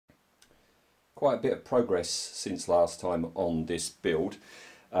quite a bit of progress since last time on this build.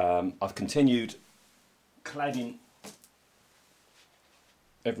 I've continued cladding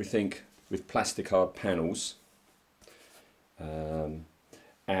everything with plastic hard panels,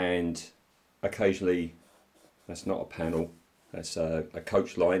 and occasionally that's not a panel, that's a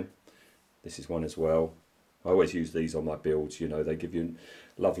coach line. This is one as well. I always use these on my builds, you know, they give you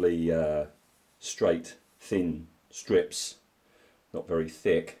lovely straight thin strips, not very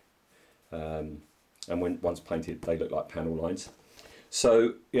thick, and once painted they look like panel lines.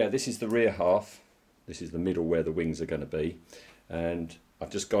 So yeah, this is the rear half, this is the middle where the wings are going to be, and I've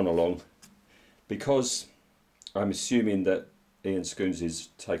just gone along because I'm assuming that Ian Scoones'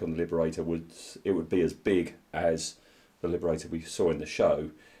 take on the Liberator would be as big as the Liberator we saw in the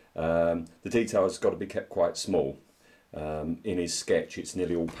show. The detail has got to be kept quite small. In his sketch it's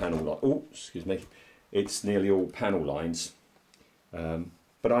nearly all panel lines. Oh, excuse me. It's nearly all panel lines.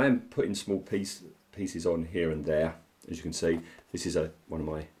 But I am putting small pieces on here and there. As you can see, this is one of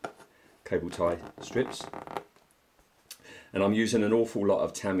my cable tie strips. And I'm using an awful lot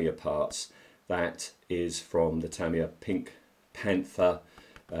of Tamiya parts. That is from the Tamiya Pink Panther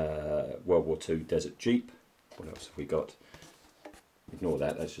World War II Desert Jeep. What else have we got? Ignore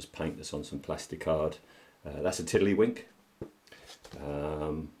that, that's just paint that's on some plastic card. That's a tiddlywink.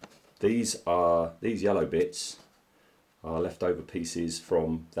 These yellow bits are leftover pieces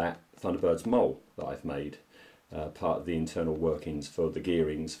from that Thunderbird's mole that I've made. Part of the internal workings for the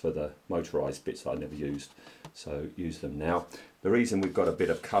gearings for the motorised bits that I never used, so use them now. The reason we've got a bit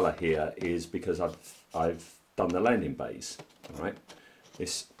of colour here is because I've done the landing bays. All right,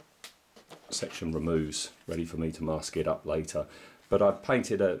 this section removes, ready for me to mask it up later. But I've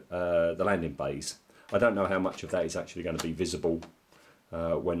painted the landing bays. I don't know how much of that is actually going to be visible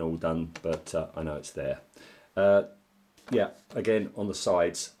when all done, but I know it's there. Yeah, again on the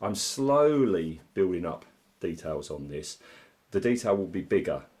sides, I'm slowly building up details on this. The detail will be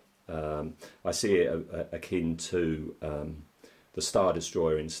bigger. I see it akin to the Star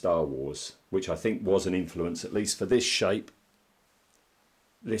Destroyer in Star Wars, which I think was an influence, at least for this shape,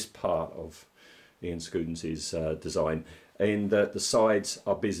 this part of Ian Scoones' design, in that the sides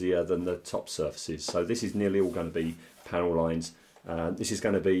are busier than the top surfaces. So this is nearly all going to be panel lines. This is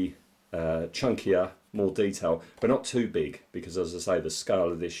going to be chunkier, more detail, but not too big, because as I say, the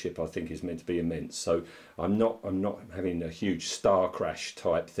scale of this ship I think is meant to be immense. So I'm not having a huge star crash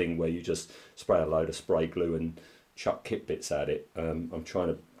type thing where you just spray a load of spray glue and chuck kit bits at it. I'm trying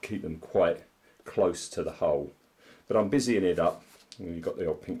to keep them quite close to the hull, but I'm busying it up. You've got the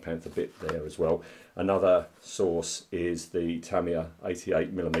old Pink Panther bit there as well. Another source is the Tamiya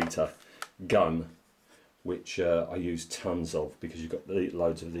 88mm gun, which I use tons of because you've got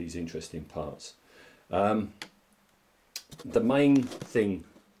loads of these interesting parts. The main thing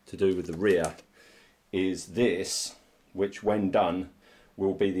to do with the rear is this, which when done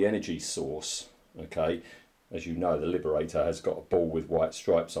will be the energy source. Okay, as you know, the Liberator has got a ball with white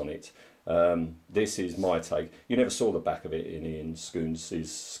stripes on it. This is my take. You never saw the back of it in Ian Scoones'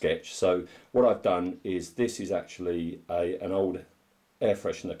 sketch, so what I've done is this is actually an old air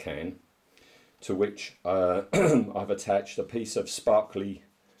freshener can, to which I've attached a piece of sparkly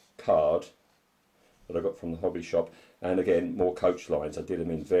card that I got from the hobby shop, and again more coach lines. I did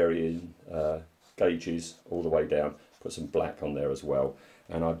them in varying gauges all the way down, put some black on there as well,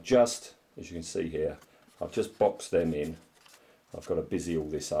 and I've just, as you can see here, I've just boxed them in. I've got to busy all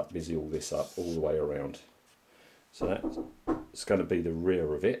this up all the way around. So that's going to be the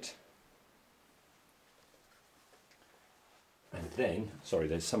rear of it. And then, sorry,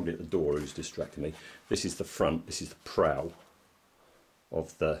 there's somebody at the door who's distracting me. This is the front, this is the prow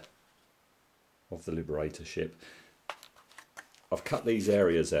of the Liberator ship. I've cut these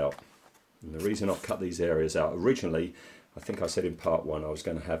areas out. And the reason I've cut these areas out, originally, I think I said in part one, I was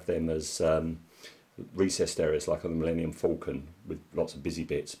going to have them as recessed areas like on the Millennium Falcon with lots of busy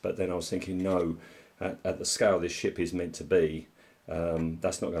bits, but then I was thinking, no, at the scale this ship is meant to be,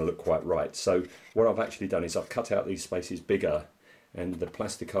 that's not going to look quite right. So what I've actually done is I've cut out these spaces bigger, and the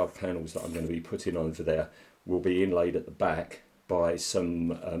plastic card panels that I'm going to be putting over there will be inlaid at the back by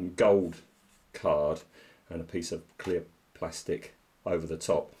some gold card and a piece of clear plastic over the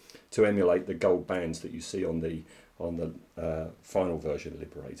top to emulate the gold bands that you see on the final version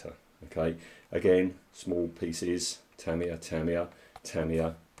Liberator. Okay, again, small pieces, Tamiya, Tamiya,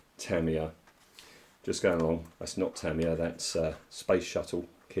 Tamiya, Tamiya. Just going along, that's not Tamiya, that's Space Shuttle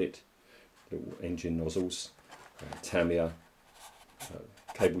kit, little engine nozzles, Tamiya,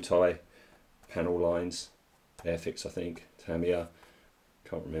 cable tie, panel lines, Airfix I think, Tamiya,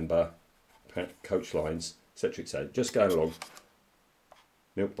 can't remember, coach lines, etc. etc. Just going along.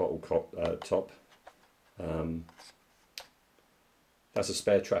 milk bottle top. That's a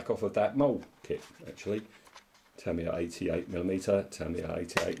spare track off of that mole kit, actually. Tamiya 88mm, Tamiya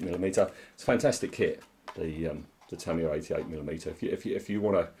 88mm. It's a fantastic kit, the Tamiya 88mm. If you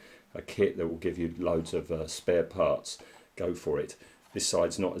want a kit that will give you loads of spare parts, go for it. This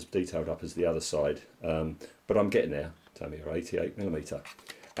side's not as detailed up as the other side, but I'm getting there. Tamiya 88mm.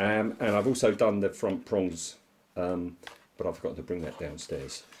 And I've also done the front prongs, but I've forgotten to bring that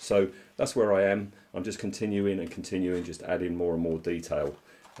downstairs. So that's where I am. I'm just continuing, just adding more and more detail.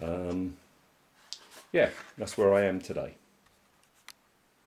 Yeah, that's where I am today.